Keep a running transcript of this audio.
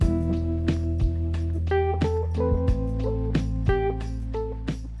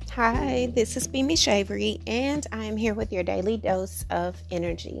Hi, this is Beamy Shavery, and I am here with your daily dose of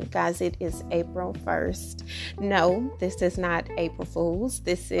energy. Guys, it is April 1st. No, this is not April Fool's.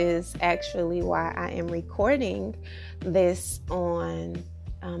 This is actually why I am recording this on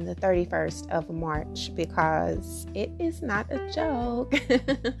the 31st of March, because it is not a joke.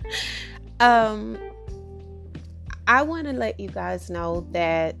 I want to let you guys know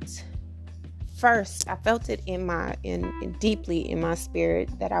that first, I felt it deeply in my spirit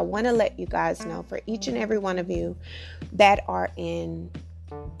that I want to let you guys know, for each and every one of you that are in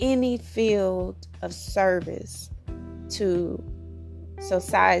any field of service to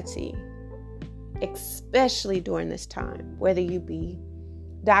society, especially during this time, whether you be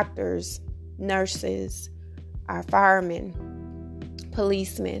doctors, nurses, our firemen,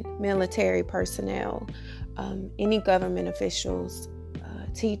 policemen, military personnel, any government officials,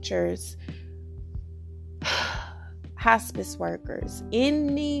 teachers, hospice workers,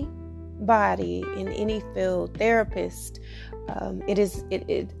 anybody in any field, therapist,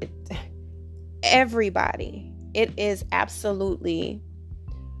 everybody. It is absolutely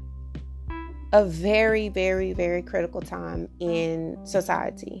a very, very, very critical time in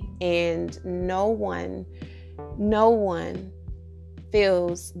society, and no one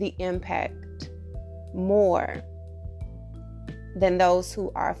feels the impact more than those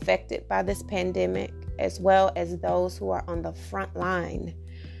who are affected by this pandemic, as well as those who are on the front line,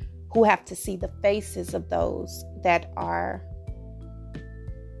 who have to see the faces of those that are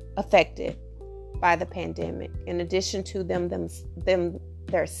affected by the pandemic, in addition to them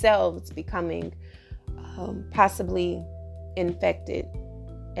themselves becoming possibly infected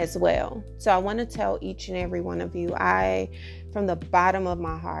as well. So I want to tell each and every one of you, from the bottom of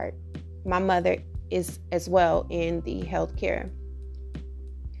my heart, my mother is as well in the healthcare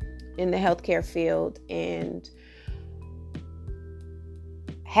field, and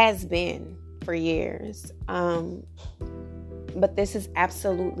has been for years. But this is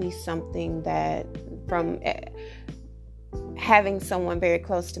absolutely something that, from having someone very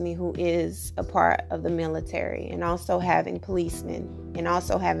close to me who is a part of the military, and also having policemen, and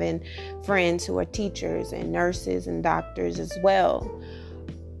also having friends who are teachers and nurses and doctors as well,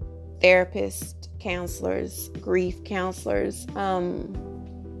 therapists, counselors, grief counselors.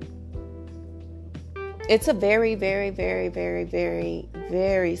 It's a very, very, very, very, very,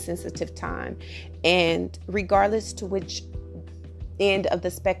 very sensitive time. And regardless to which end of the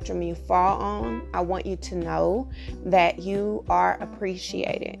spectrum you fall on, I want you to know that you are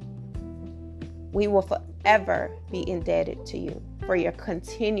appreciated. We will forever be indebted to you for your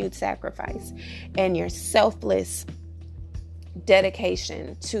continued sacrifice and your selfless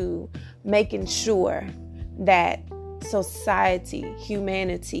dedication to making sure that society,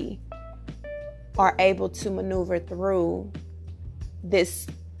 humanity, are able to maneuver through this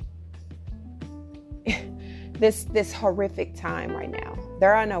horrific time right now.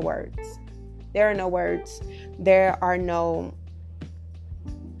 There are no words. There are no words. There are no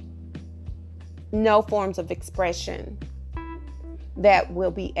forms of expression that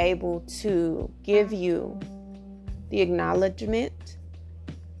will be able to give you the acknowledgement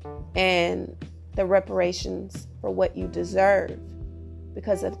and the reparations for what you deserve,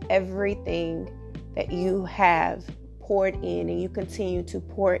 because of everything that you have poured in, and you continue to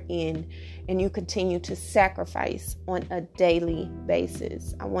pour in, and you continue to sacrifice on a daily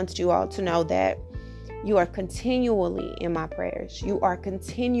basis. I want you all to know that you are continually in my prayers. You are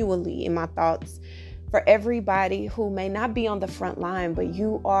continually in my thoughts. For everybody who may not be on the front line, but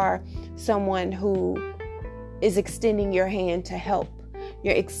you are someone who is extending your hand to help.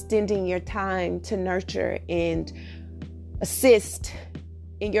 You're extending your time to nurture and assist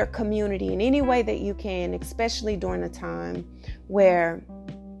in your community in any way that you can, especially during a time where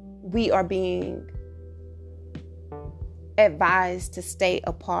we are being advised to stay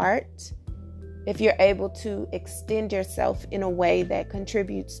apart. If you're able to extend yourself in a way that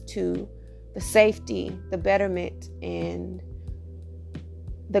contributes to the safety, the betterment, and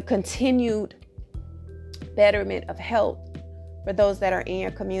the continued betterment of health for those that are in your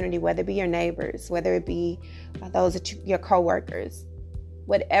community, whether it be your neighbors, whether it be those that your coworkers,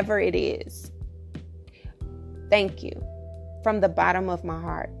 whatever it is, thank you. From the bottom of my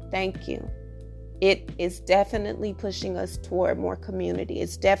heart, thank you. It is definitely pushing us toward more community.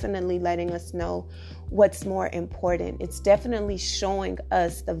 It's definitely letting us know what's more important. It's definitely showing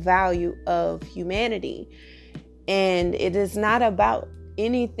us the value of humanity. And it is not about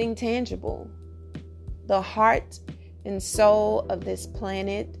anything tangible. The heart and soul of this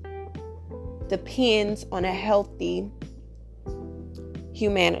planet depends on a healthy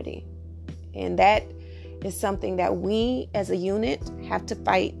humanity. And that is something that we as a unit have to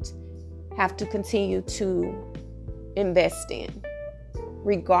fight, have to continue to invest in,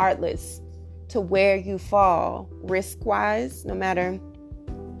 regardless to where you fall risk-wise, no matter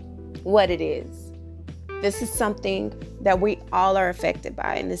what it is. This is something that we all are affected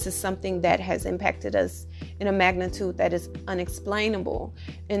by, and this is something that has impacted us in a magnitude that is unexplainable.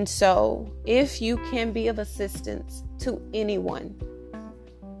 And so if you can be of assistance to anyone,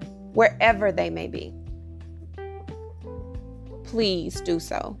 wherever they may be, please do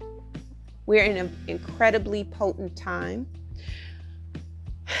so. We're in an incredibly potent time,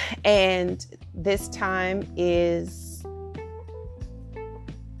 and this time is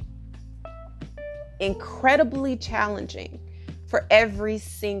incredibly challenging for every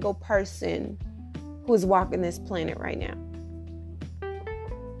single person who's walking this planet right now.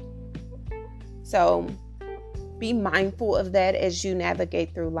 So be mindful of that as you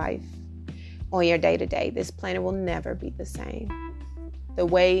navigate through life on your day-to-day. This planet will never be the same. The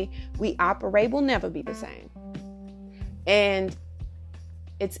way we operate will never be the same. And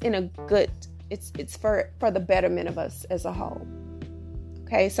it's in a good, it's for the betterment of us as a whole.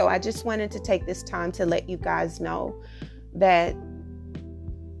 Okay, so I just wanted to take this time to let you guys know that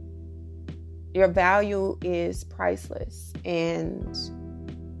your value is priceless. And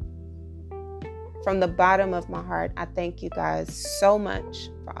from the bottom of my heart, I thank you guys so much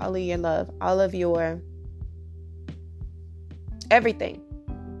for all of your love, all of your everything.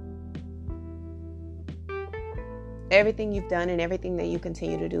 Everything you've done and everything that you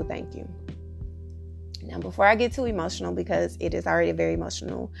continue to do, thank you. Now, before I get too emotional, because it is already very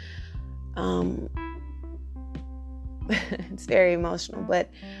emotional, it's very emotional, but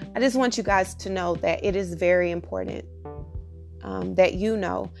I just want you guys to know that it is very important that you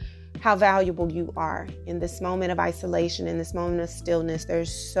know how valuable you are in this moment of isolation, in this moment of stillness.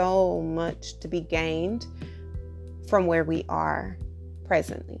 There's so much to be gained from where we are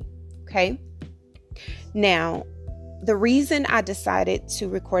presently. Okay. Now, the reason I decided to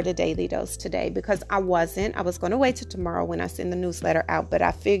record a daily dose today, because I was going to wait till tomorrow when I send the newsletter out, but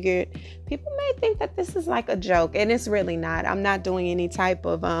I figured people may think that this is like a joke, and it's really not. I'm not doing any type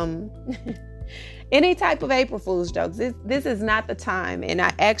of April Fool's jokes. This is not the time. And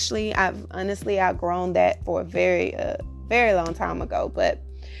I've honestly outgrown that for a very long time ago, but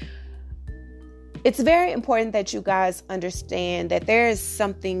it's very important that you guys understand that there is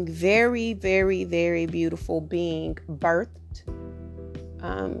something very, very, very beautiful being birthed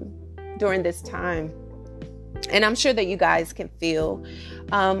during this time. And I'm sure that you guys can feel.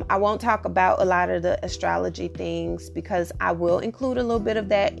 I won't talk about a lot of the astrology things because I will include a little bit of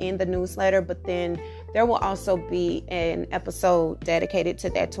that in the newsletter, but then there will also be an episode dedicated to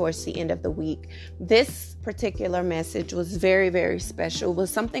that towards the end of the week. This particular message was very, very special. It was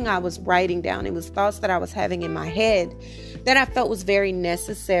something I was writing down. It was thoughts that I was having in my head that I felt was very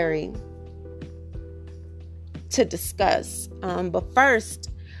necessary to discuss. But first,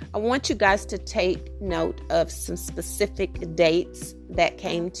 I want you guys to take note of some specific dates that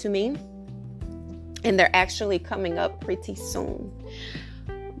came to me, and they're actually coming up pretty soon.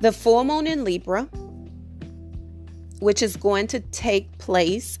 The full moon in Libra, which is going to take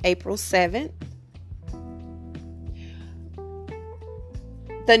place April 7th.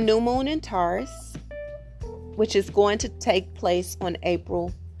 The new moon in Taurus, which is going to take place on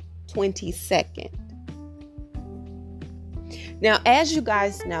April 22nd. Now, as you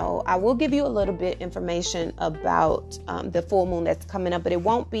guys know, I will give you a little bit information about the full moon that's coming up, but it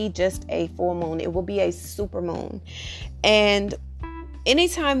won't be just a full moon. It will be a super moon. And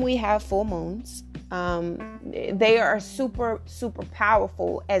anytime we have full moons, they are super, super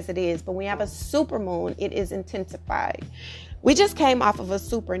powerful as it is. But when we have a super moon, it is intensified. We just came off of a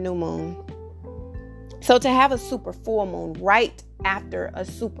super new moon. So to have a super full moon right after a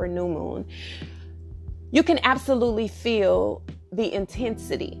super new moon, you can absolutely feel the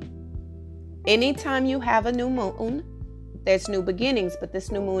intensity. Anytime you have a new moon, there's new beginnings, but this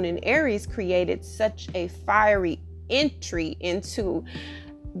new moon in Aries created such a fiery entry into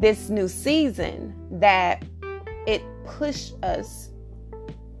this new season that it pushed us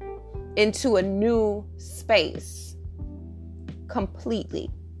into a new space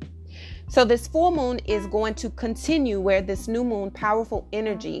completely. So this full moon is going to continue where this new moon powerful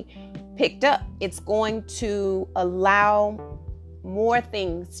energy picked up. It's going to allow more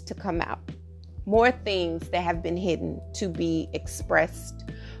things to come out, more things that have been hidden to be expressed,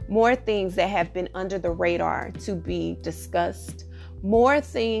 more things that have been under the radar to be discussed, more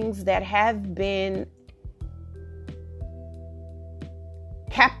things that have been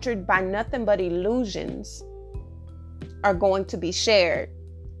captured by nothing but illusions are going to be shared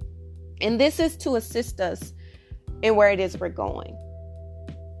And this is to assist us in where it is we're going.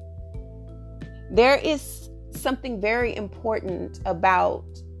 There is something very important about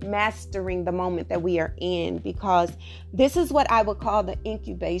mastering the moment that we are in, because this is what I would call the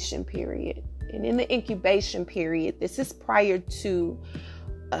incubation period. And in the incubation period, this is prior to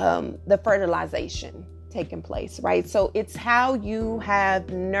the fertilization taking place, right? So it's how you have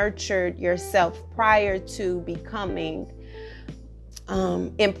nurtured yourself prior to becoming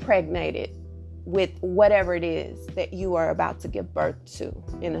impregnated with whatever it is that you are about to give birth to,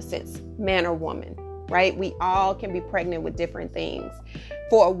 in a sense, man or woman, right? We all can be pregnant with different things.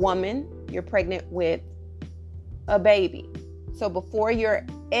 For a woman, you're pregnant with a baby. So before your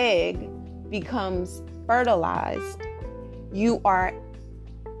egg becomes fertilized, you are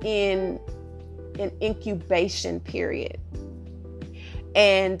in an incubation period.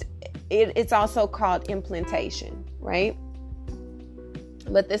 And it's also called implantation, right?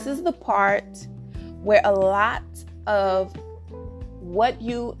 But this is the part where a lot of what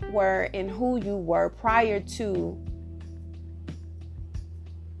you were and who you were prior to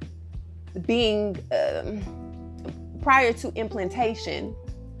being, prior to implantation,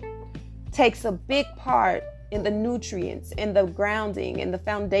 takes a big part in the nutrients and the grounding and the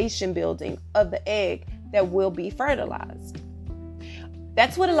foundation building of the egg that will be fertilized.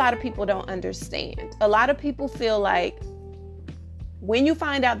 That's what a lot of people don't understand. A lot of people feel like when you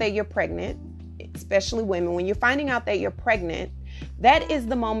find out that you're pregnant, especially women, when you're finding out that you're pregnant, that is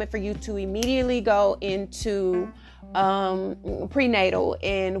the moment for you to immediately go into prenatal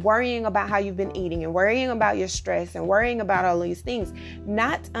and worrying about how you've been eating and worrying about your stress and worrying about all these things,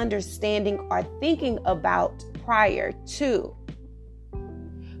 not understanding or thinking about prior to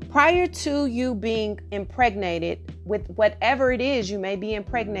you being impregnated with whatever it is you may be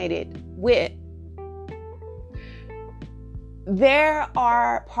impregnated with. There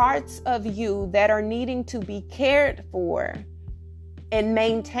are parts of you that are needing to be cared for and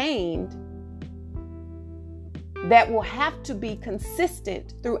maintained that will have to be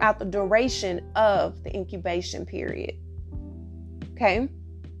consistent throughout the duration of the incubation period. Okay?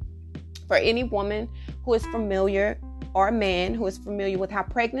 For any woman who is familiar, or a man who is familiar with how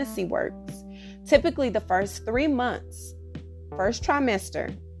pregnancy works, typically the first 3 months, first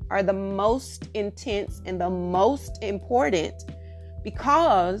trimester, are the most intense and the most important,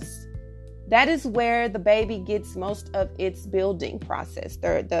 because that is where the baby gets most of its building process,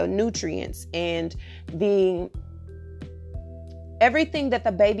 the nutrients and everything that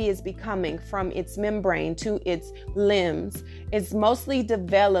the baby is becoming, from its membrane to its limbs, is mostly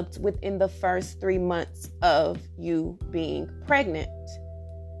developed within the first 3 months of you being pregnant.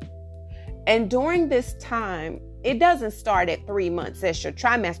 And during this time, it doesn't start at 3 months, that's your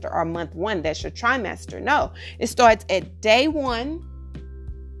trimester, or month 1, that's your trimester. No, it starts at day 1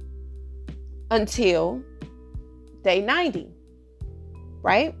 until day 90,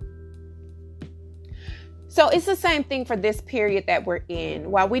 right? So it's the same thing for this period that we're in.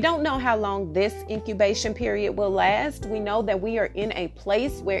 While we don't know how long this incubation period will last, we know that we are in a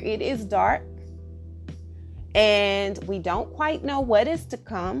place where it is dark and we don't quite know what is to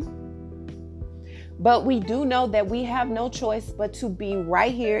come. But we do know that we have no choice but to be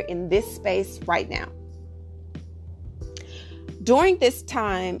right here in this space right now. During this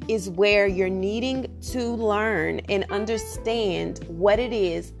time is where you're needing to learn and understand what it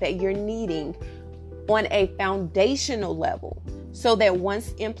is that you're needing on a foundational level, so that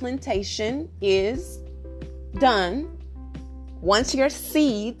once implantation is done, once your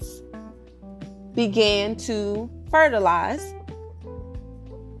seeds begin to fertilize,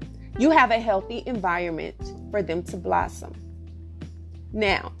 you have a healthy environment for them to blossom.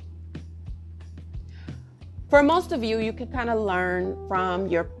 Now, for most of you, you can kind of learn from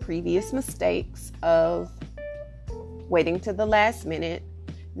your previous mistakes of waiting to the last minute,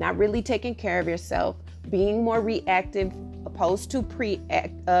 not really taking care of yourself, being more reactive opposed to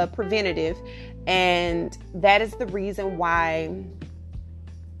preventative. And that is the reason why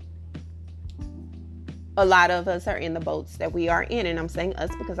a lot of us are in the boats that we are in. And I'm saying us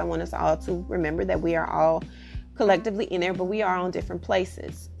because I want us all to remember that we are all collectively in there, but we are on different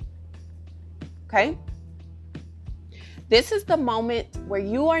places. Okay? This is the moment where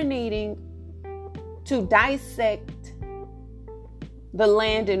you are needing to dissect the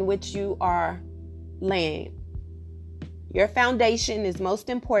land in which you are laying. Your foundation is most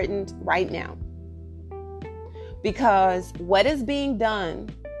important right now, because what is being done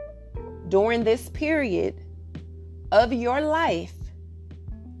during this period of your life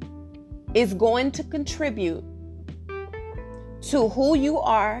is going to contribute to who you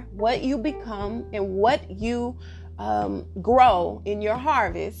are, what you become, and what you grow in your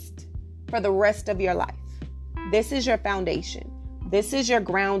harvest for the rest of your life. This is your foundation. This is your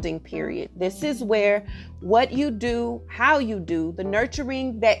grounding period. This is where what you do, how you do, the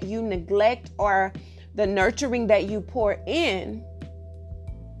nurturing that you neglect or the nurturing that you pour in,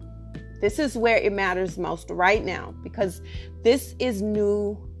 this is where it matters most right now, because this is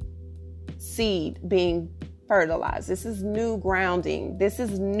new seed being fertilized. This is new grounding. This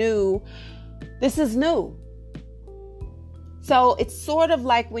is new. So it's sort of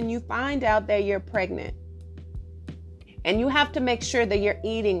like when you find out that you're pregnant and you have to make sure that you're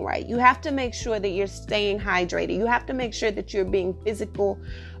eating right. You have to make sure that you're staying hydrated. You have to make sure that you're being physically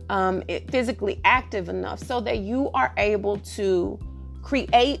active enough so that you are able to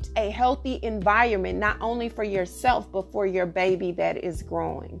create a healthy environment, not only for yourself, but for your baby that is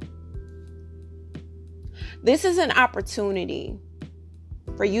growing. This is an opportunity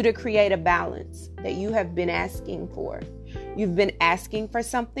for you to create a balance that you have been asking for. You've been asking for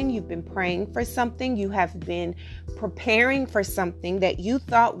something. You've been praying for something. You have been preparing for something that you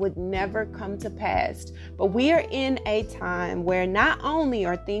thought would never come to pass. But we are in a time where not only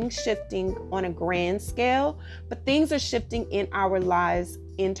are things shifting on a grand scale, but things are shifting in our lives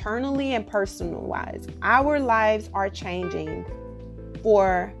internally and personal wise. Our lives are changing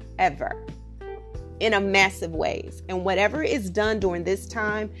forever in a massive ways. And whatever is done during this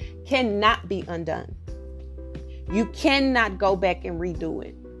time cannot be undone. You cannot go back and redo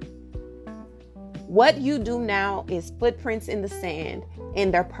it. What you do now is footprints in the sand,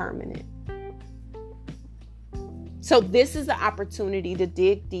 and they're permanent. So this is the opportunity to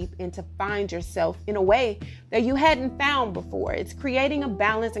dig deep and to find yourself in a way that you hadn't found before. It's creating a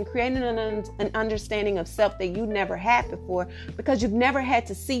balance and creating an understanding of self that you never had before, because you've never had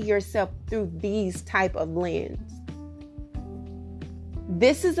to see yourself through these type of lens.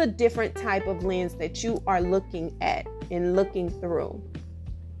 This is a different type of lens that you are looking at and looking through.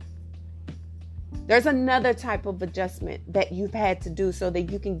 There's another type of adjustment that you've had to do so that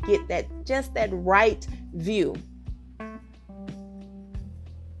you can get that right view.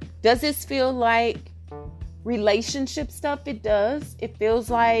 Does this feel like relationship stuff? It does. It feels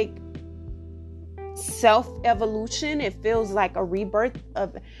like self-evolution. It feels like a rebirth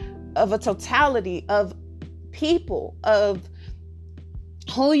of a totality of people, of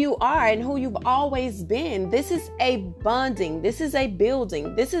who you are and who you've always been. This is a bonding. This is a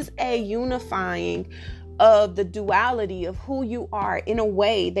building. This is a unifying of the duality of who you are in a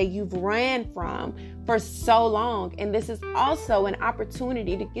way that you've ran from for so long. And this is also an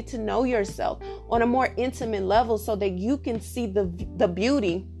opportunity to get to know yourself on a more intimate level so that you can see the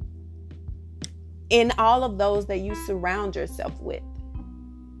beauty in all of those that you surround yourself with.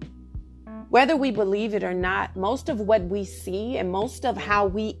 Whether we believe it or not, most of what we see and most of how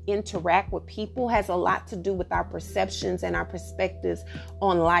we interact with people has a lot to do with our perceptions and our perspectives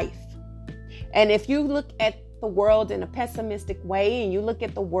on life. And if you look at the world in a pessimistic way and you look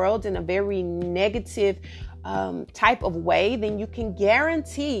at the world in a very negative type of way, then you can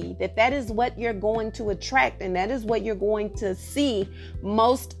guarantee that is what you're going to attract and that is what you're going to see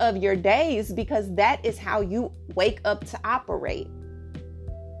most of your days, because that is how you wake up to operate.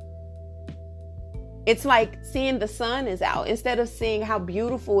 It's like seeing the sun is out instead of seeing how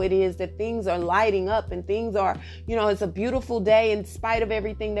beautiful it is that things are lighting up and things are, it's a beautiful day in spite of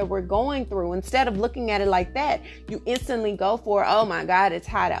everything that we're going through. Instead of looking at it like that, you instantly go for, oh my God, it's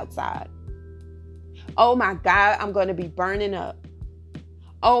hot outside. Oh my God, I'm going to be burning up.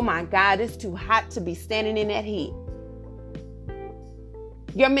 Oh my God, it's too hot to be standing in that heat.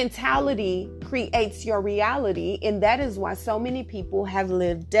 Your mentality creates your reality, and that is why so many people have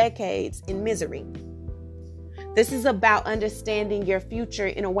lived decades in misery. This is about understanding your future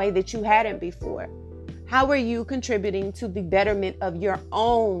in a way that you hadn't before. How are you contributing to the betterment of your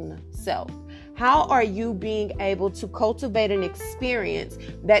own self? How are you being able to cultivate an experience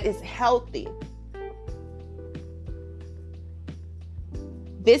that is healthy?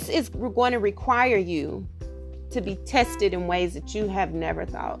 This is going to require you to be tested in ways that you have never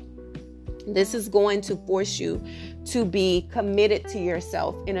thought. This is going to force you to be committed to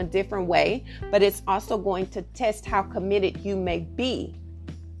yourself in a different way, but it's also going to test how committed you may be,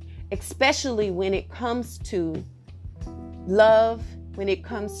 especially when it comes to love, when it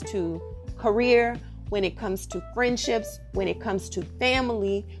comes to career, when it comes to friendships, when it comes to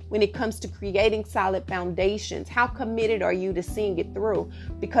family, when it comes to creating solid foundations. How committed are you to seeing it through?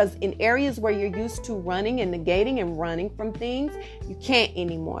 Because in areas where you're used to running and negating and running from things, you can't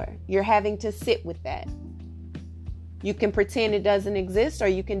anymore. You're having to sit with that. You can pretend it doesn't exist, or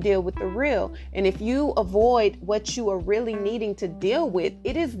you can deal with the real. And if you avoid what you are really needing to deal with,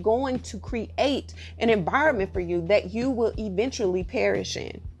 it is going to create an environment for you that you will eventually perish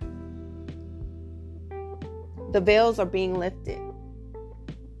in. The veils are being lifted.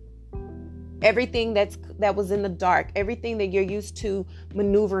 Everything that was in the dark, everything that you're used to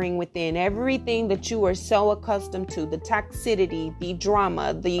maneuvering within, everything that you are so accustomed to, the toxicity, the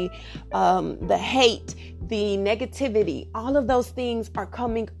drama, the hate, the negativity, all of those things are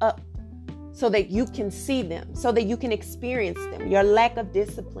coming up so that you can see them, so that you can experience them. Your lack of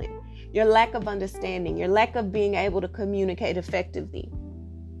discipline, your lack of understanding, your lack of being able to communicate effectively,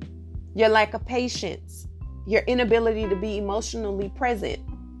 your lack of patience, your inability to be emotionally present.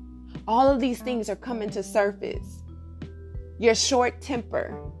 All of these things are coming to surface. Your short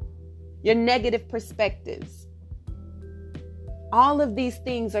temper, your negative perspectives. All of these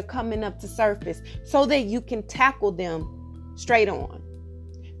things are coming up to surface so that you can tackle them straight on.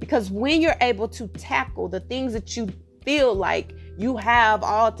 Because when you're able to tackle the things that you feel like you have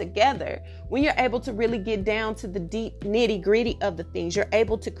all together, when you're able to really get down to the deep nitty-gritty of the things, you're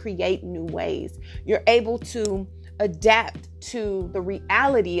able to create new ways. You're able to adapt to the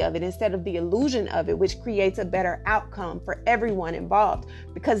reality of it instead of the illusion of it, which creates a better outcome for everyone involved,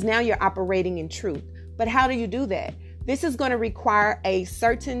 because now you're operating in truth. But how do you do that? This is going to require a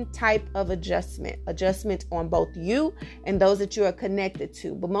certain type of adjustment on both you and those that you are connected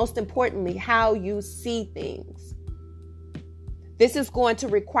to, but most importantly, how you see things. This is going to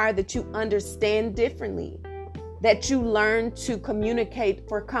require that you understand differently, that you learn to communicate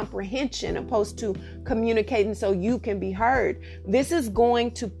for comprehension opposed to communicating so you can be heard. This is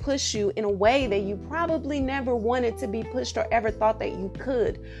going to push you in a way that you probably never wanted to be pushed or ever thought that you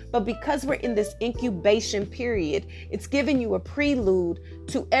could. But because we're in this incubation period, it's giving you a prelude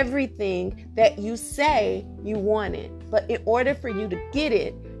to everything that you say you wanted. But in order for you to get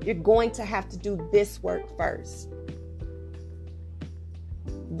it, you're going to have to do this work first.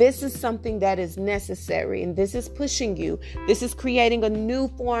 This is something that is necessary, and this is pushing you. This is creating a new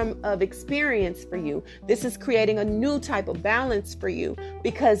form of experience for you. This is creating a new type of balance for you,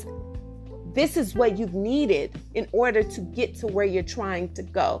 because this is what you've needed in order to get to where you're trying to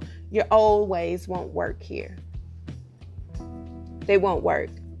go. Your old ways won't work here. They won't work.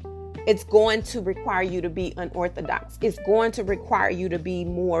 It's going to require you to be unorthodox. It's going to require you to be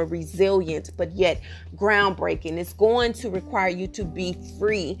more resilient, but yet groundbreaking. It's going to require you to be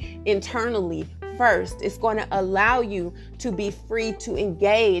free internally first. It's going to allow you to be free to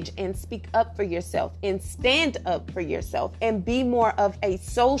engage and speak up for yourself and stand up for yourself and be more of a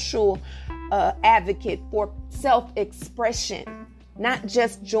social advocate for self-expression. Not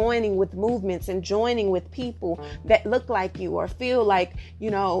just joining with movements and joining with people that look like you or feel like,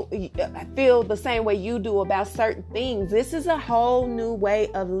 feel the same way you do about certain things. This is a whole new way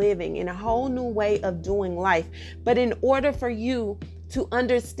of living and a whole new way of doing life. But in order for you to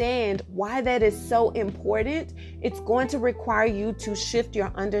understand why that is so important, it's going to require you to shift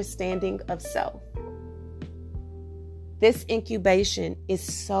your understanding of self. This incubation is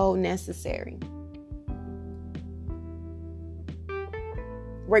so necessary.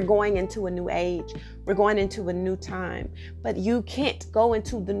 We're going into a new age. We're going into a new time. But you can't go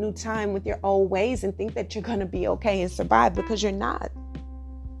into the new time with your old ways and think that you're going to be okay and survive, because you're not.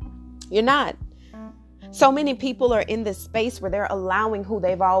 You're not. So many people are in this space where they're allowing who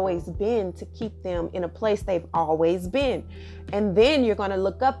they've always been to keep them in a place they've always been. And then you're going to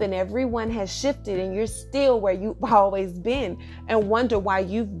look up and everyone has shifted and you're still where you've always been and wonder why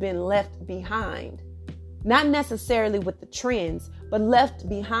you've been left behind. Not necessarily with the trends, but left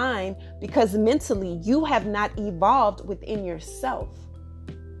behind because mentally you have not evolved within yourself.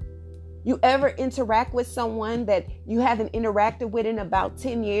 You ever interact with someone that you haven't interacted with in about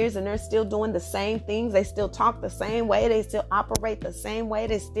 10 years and they're still doing the same things? They still talk the same way. They still operate the same way.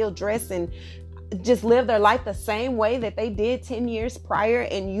 They still dress and just live their life the same way that they did 10 years prior.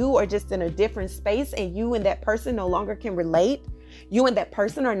 And you are just in a different space and you and that person no longer can relate. You and that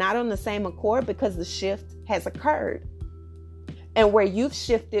person are not on the same accord because the shift has occurred. And where you've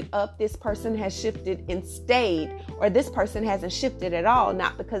shifted up, this person has shifted and stayed, or this person hasn't shifted at all,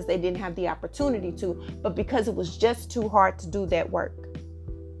 not because they didn't have the opportunity to, but because it was just too hard to do that work.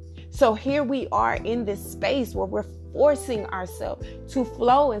 So here we are in this space where we're forcing ourselves to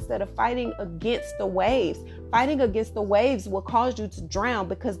flow instead of fighting against the waves. Fighting against the waves will cause you to drown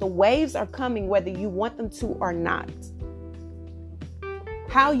because the waves are coming whether you want them to or not.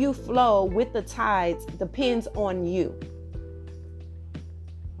 How you flow with the tides depends on you,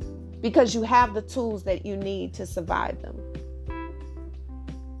 because you have the tools that you need to survive them.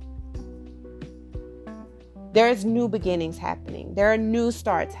 There's new beginnings happening. There are new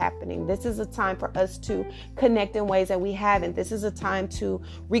starts happening. This is a time for us to connect in ways that we haven't. This is a time to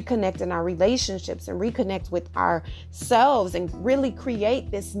reconnect in our relationships and reconnect with ourselves and really create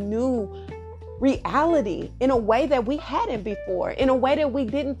this new reality in a way that we hadn't before, in a way that we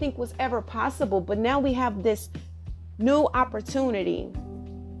didn't think was ever possible. But now we have this new opportunity,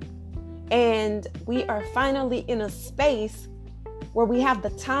 and we are finally in a space where we have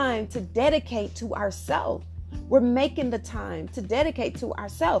the time to dedicate to ourselves. We're making the time to dedicate to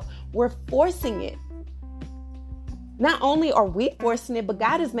ourselves. We're forcing it. Not only are we forcing it, but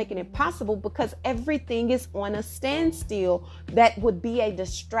God is making it possible, because everything is on a standstill that would be a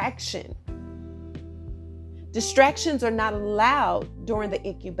distraction. Distractions are not allowed during the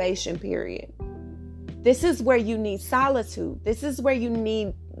incubation period. This is where you need solitude. This is where you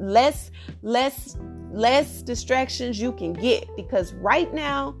need less distractions you can get, because right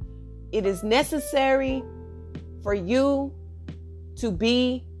now it is necessary for you to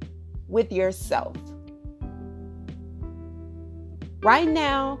be with yourself. Right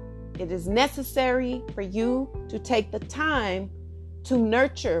now, it is necessary for you to take the time to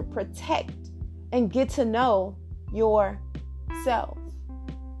nurture, protect, and get to know yourself.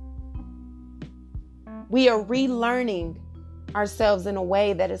 We are relearning ourselves in a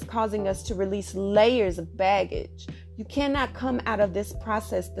way that is causing us to release layers of baggage. You cannot come out of this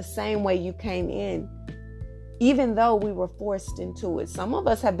process the same way you came in, even though we were forced into it. Some of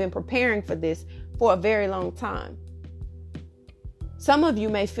us have been preparing for this for a very long time. Some of you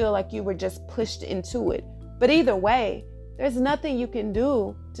may feel like you were just pushed into it. But either way, there's nothing you can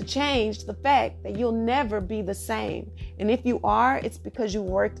do to change the fact that you'll never be the same. And if you are, it's because you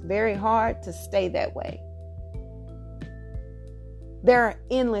worked very hard to stay that way. There are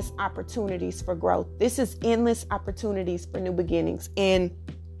endless opportunities for growth. This is endless opportunities for new beginnings. And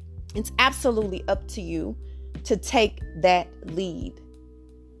it's absolutely up to you to take that lead.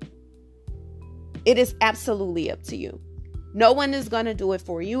 It is absolutely up to you. No one is going to do it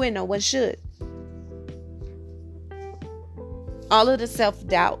for you, and no one should. All of the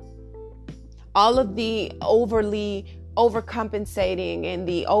self-doubt, all of the overly overcompensating and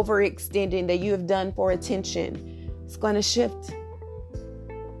the overextending that you have done for attention, it's going to shift.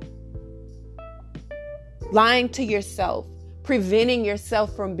 Lying to yourself, preventing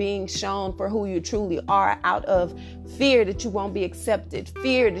yourself from being shown for who you truly are out of fear that you won't be accepted,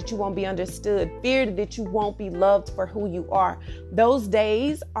 fear that you won't be understood, fear that you won't be loved for who you are. Those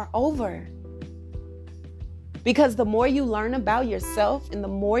days are over. Because the more you learn about yourself and the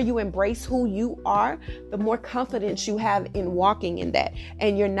more you embrace who you are, the more confidence you have in walking in that.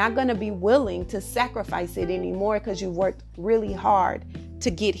 And you're not going to be willing to sacrifice it anymore because you've worked really hard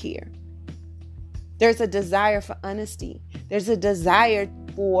to get here. There's a desire for honesty. There's a desire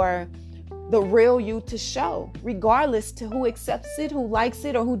for the real you to show, regardless to who accepts it, who likes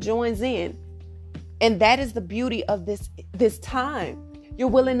it, or who joins in. And that is the beauty of this time. You're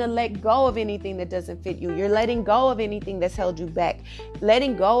willing to let go of anything that doesn't fit you. You're letting go of anything that's held you back.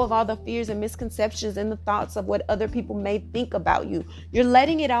 Letting go of all the fears and misconceptions and the thoughts of what other people may think about you. You're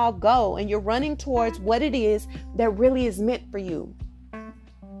letting it all go, and you're running towards what it is that really is meant for you.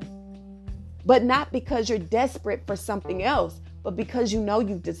 But not because you're desperate for something else, but because you know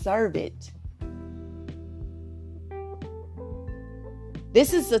you deserve it.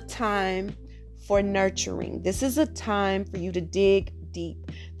 This is a time for nurturing. This is a time for you to dig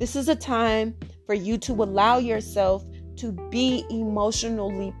deep. This is a time for you to allow yourself to be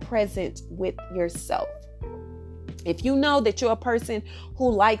emotionally present with yourself. If you know that you're a person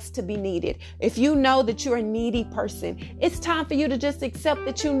who likes to be needed, if you know that you're a needy person, it's time for you to just accept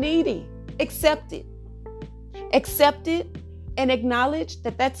that you're needy. Accept it. Accept it and acknowledge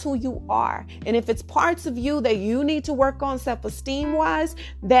that that's who you are. And if it's parts of you that you need to work on self-esteem wise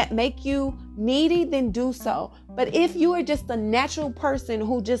that make you needy, then do so. But if you are just a natural person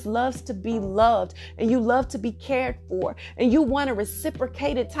who just loves to be loved and you love to be cared for and you want a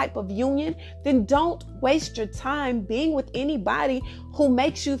reciprocated type of union, then don't waste your time being with anybody who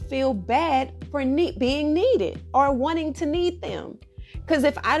makes you feel bad for being needed or wanting to need them. Because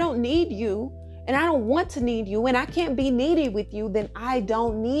if I don't need you, and I don't want to need you, and I can't be needy with you, then I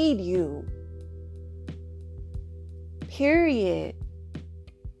don't need you. Period.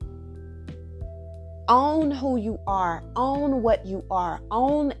 Own who you are. Own what you are.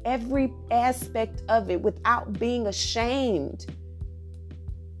 Own every aspect of it without being ashamed.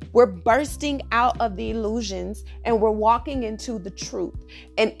 We're bursting out of the illusions and we're walking into the truth.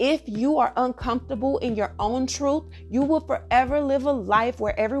 And if you are uncomfortable in your own truth, you will forever live a life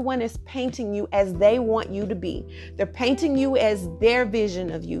where everyone is painting you as they want you to be. They're painting you as their vision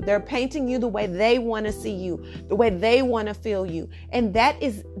of you. They're painting you the way they want to see you, the way they want to feel you. And that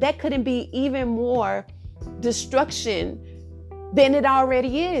couldn't be even more destruction than it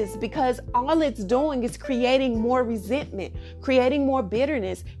already is, because all it's doing is creating more resentment, creating more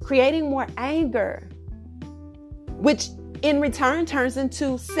bitterness, creating more anger, which in return turns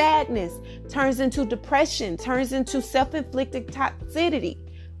into sadness, turns into depression, turns into self-inflicted toxicity,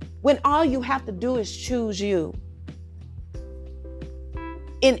 when all you have to do is choose you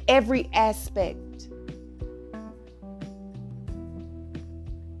in every aspect.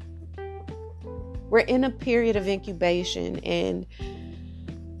 We're in a period of incubation, and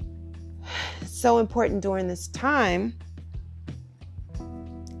it's so important during this time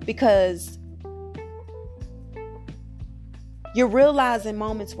because you're realizing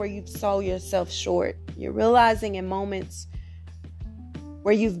moments where you've sold yourself short. You're realizing in moments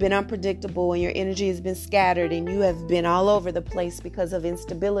where you've been unpredictable and your energy has been scattered and you have been all over the place because of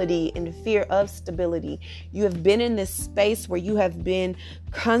instability and fear of stability. You have been in this space where you have been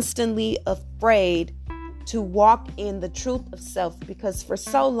constantly afraid to walk in the truth of self, because for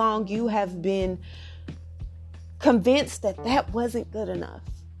so long you have been convinced that that wasn't good enough,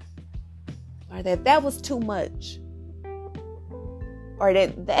 or that that was too much, or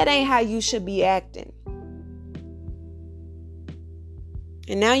that ain't how you should be acting.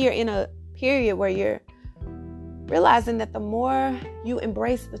 And now you're in a period where you're realizing that the more you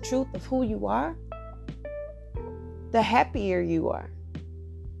embrace the truth of who you are, the happier you are,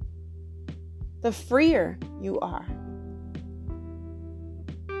 the freer you are,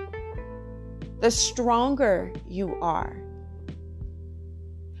 the stronger you are.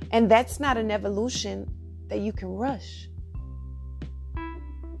 And that's not an evolution that you can rush.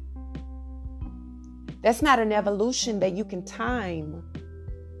 That's not an evolution that you can time.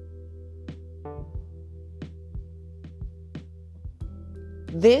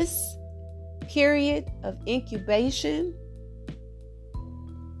 This period of incubation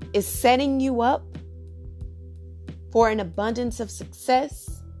is setting you up for an abundance of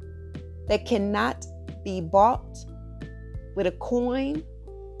success that cannot be bought with a coin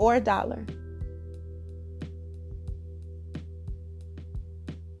or a dollar.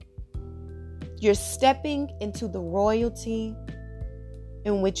 You're stepping into the royalty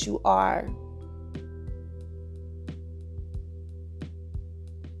in which you are.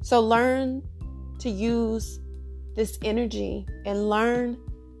 So learn to use this energy and learn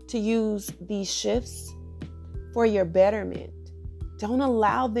to use these shifts for your betterment. Don't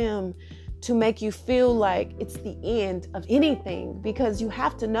allow them to make you feel like it's the end of anything, because you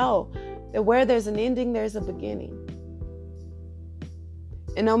have to know that where there's an ending, there's a beginning.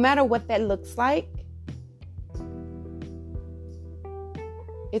 And no matter what that looks like,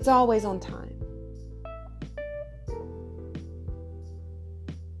 it's always on time.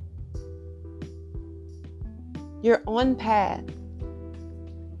 You're on path.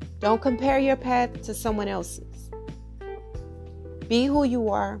 Don't compare your path to someone else's. Be who you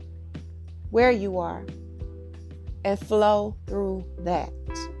are, where you are, and flow through that.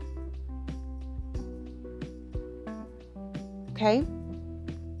 Okay?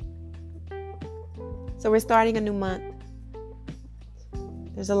 So we're starting a new month.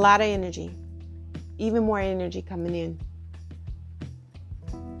 There's a lot of energy, even more energy coming in.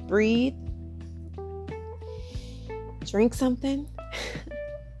 Breathe. Drink something.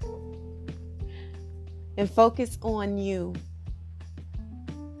 And focus on you.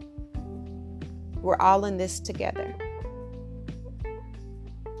 We're all in this together.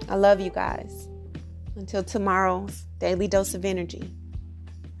 I love you guys. Until tomorrow's Daily Dose of Energy.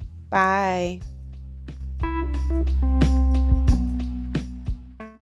 Bye.